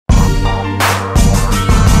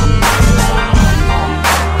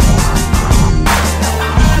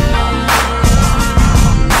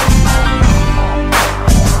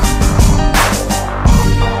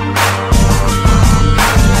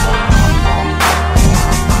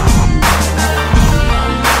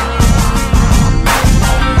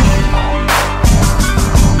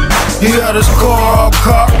He had his car all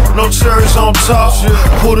cocked, no cherries on top.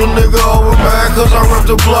 Put a nigga over, man, cause I ripped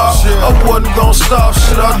the block. I wasn't gon' stop,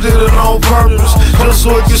 shit, I did it on purpose, just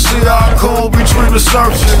so he could see how I cool between the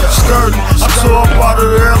surface. Skirting, I tore up out of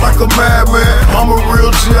there like a madman. I'm a real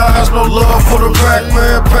G, I has no love for the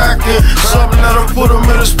Pac-Man. Packing something that'll put him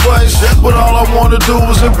in his place, but all I wanna do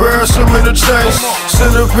was embarrass him in the chase.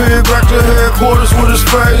 Send a pig back to headquarters with his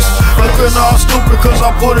face, looking all stupid cause I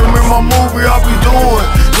put him in my movie. I be doing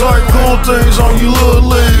like cool things on you little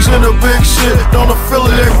leagues, and the big shit don't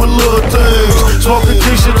affiliate with little things. Smoking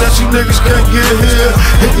key shit that you niggas can't get here,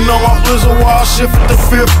 hitting on my blizzard while I shift at the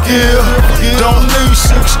 5th gear. Don't need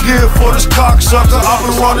 6th gear for this cocksucker. I've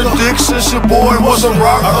been running dick since your boy was a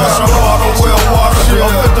rocker. I got a bottle well water,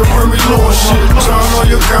 I'm at the Remy Lewis shit. Turn on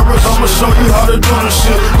your cameras, I'ma show you how to do this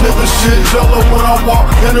shit. Niggas shit jello when I walk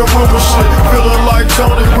in the room and shit. Feeling like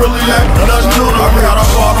Tony, really ain't nothing new to me. I got a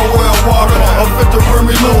bottle well water, I'm at the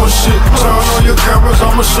Remy Lewis shit. Turn on your cameras,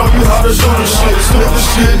 I'ma show you how to do this shit. Niggas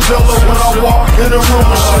shit jello when I walk in the room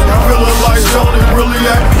and shit. Feeling like Tony, really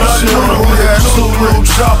ain't nothing new to me. We had 2 real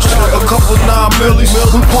choppers, a couple 9 millies.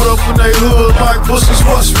 We put up in they hood like pussies,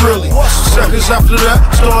 what's really? Seconds after that,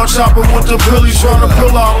 start chopping with the billies, trying to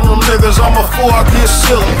pill out on them niggas. I'm a fool, I get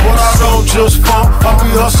silly, but I don't just funk, I be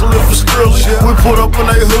hustling for skrilly. We put up in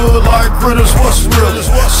they hood like critters, what's really?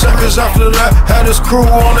 Seconds after that, had his crew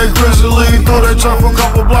on they grizzly. Thought they turf a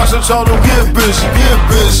couple blocks and told them get busy,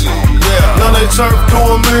 yeah. Now they turf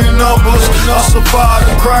doing mean numbers. I survived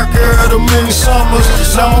the crack era, the mean summers.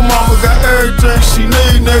 Now my mama got everything she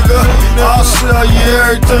need, nigga. I'll sell you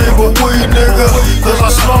everything but weed, nigga, cause I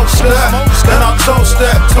smoke that, and I toast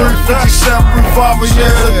that 357 revolver,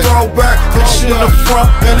 yeah, the throwback. Put shit in the front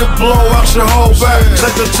and it blow out your whole back.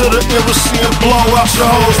 Take it to the embassy and blow out your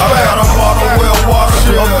whole back. I got a bottle well water,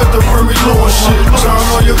 I'm at the Remy Lewis shit. Turn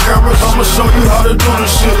on your cameras, I'ma show you how to do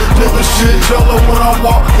this shit. Niggas shit jello when I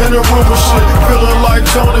walk in the room and shit. Feeling like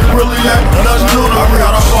Tony, really ain't nothing new to me. I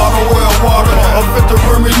got a bottle well water, I'm at the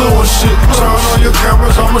Remy Lewis shit. Turn on your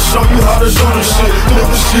cameras, I'ma show you how to do this shit.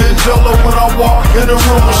 Niggas shit jello when I walk in the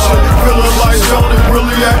room and shit. Feeling like Tony,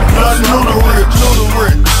 really ain't nothing new to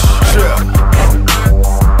rich. Yeah.